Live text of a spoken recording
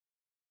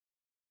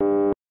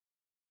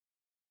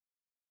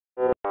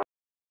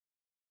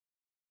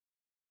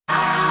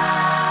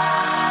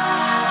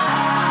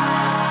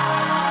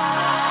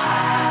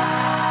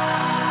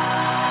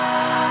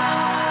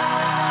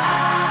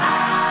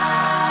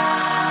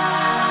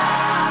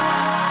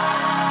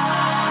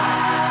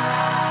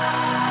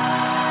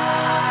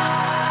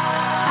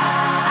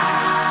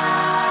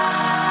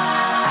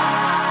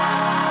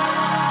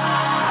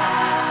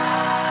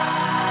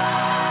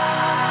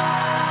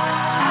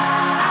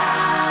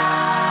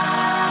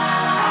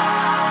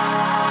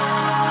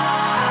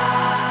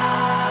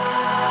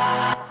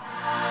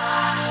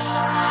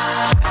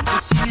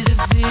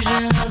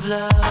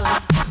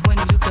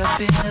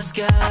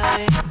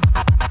sky,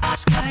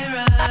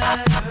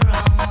 skyrider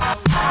on.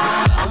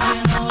 Clouds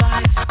in a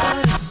life,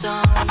 but a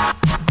sun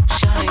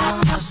shining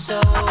on my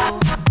soul.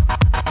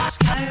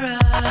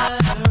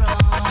 Skyrider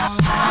on.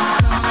 I'm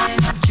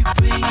coming up to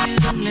bring you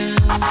the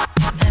news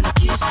and a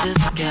kiss the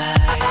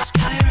sky.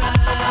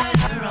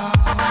 Skyrider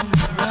on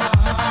the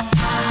run.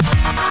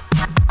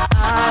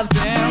 I've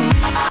been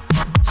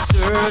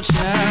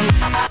searching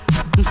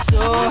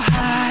so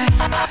high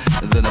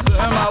that I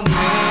burn my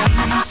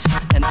wings,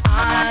 and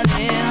I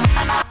lived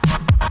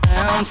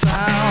and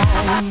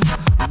found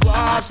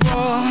what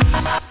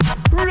was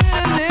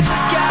written in the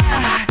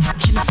sky.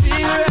 Can you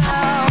figure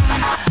out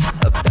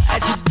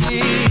that you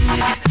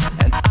did?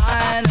 And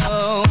I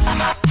know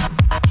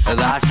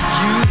that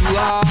you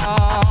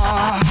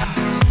are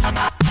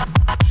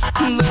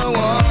the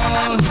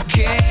one who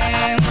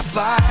can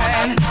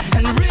find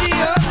and really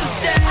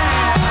understand.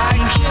 I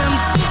came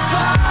so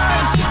far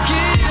to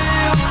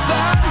give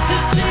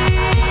fantasy.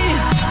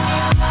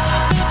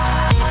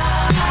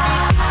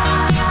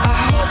 I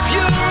hope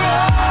you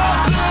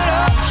open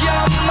up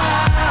your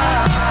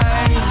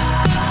mind.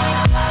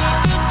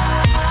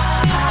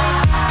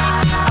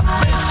 I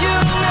bet you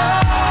know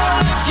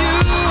that you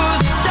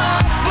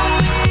start for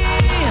me.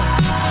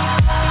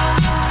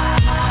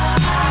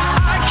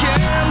 I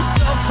came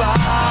so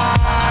far.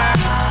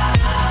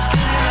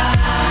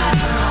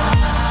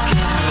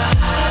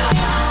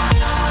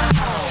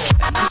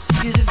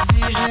 See the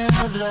vision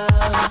of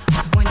love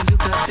when you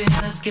look up in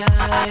the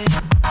sky.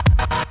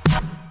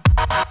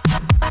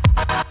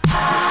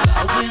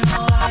 Clouds in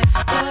our life,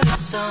 but the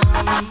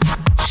sun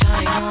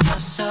shining on my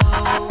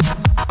soul.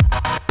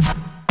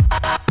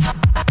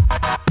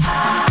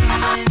 I'm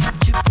coming up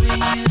to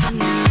bring you the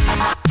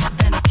news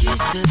and a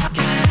kiss the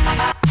sky.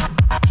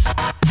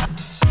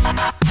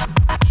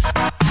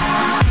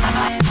 I'm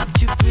coming up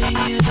to bring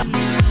you the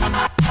news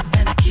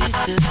and a kiss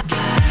the sky.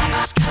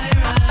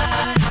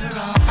 Skyrider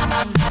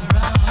on the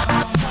run.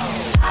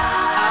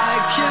 I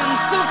came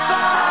so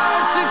far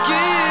to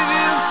give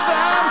you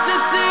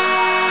fantasy.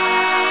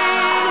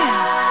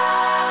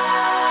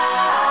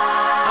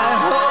 I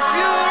hope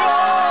you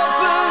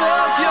open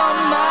up your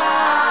mind.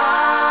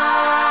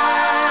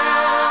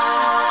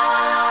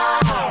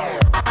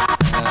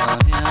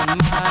 In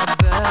my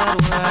bed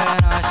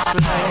when I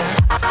sleep,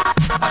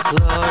 I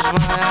close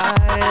my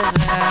eyes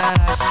and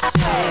I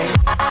see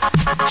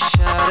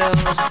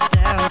shadows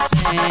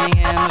dancing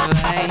in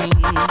vain.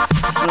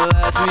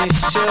 Let me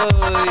show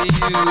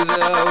you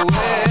the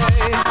way,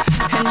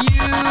 and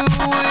you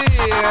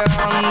will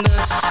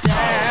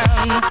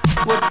understand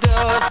what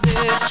does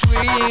this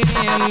really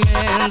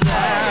mean.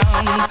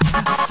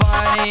 I'm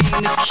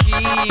finding the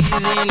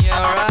keys in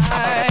your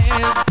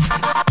eyes.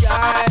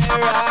 Skyriders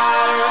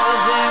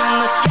in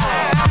the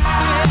sky.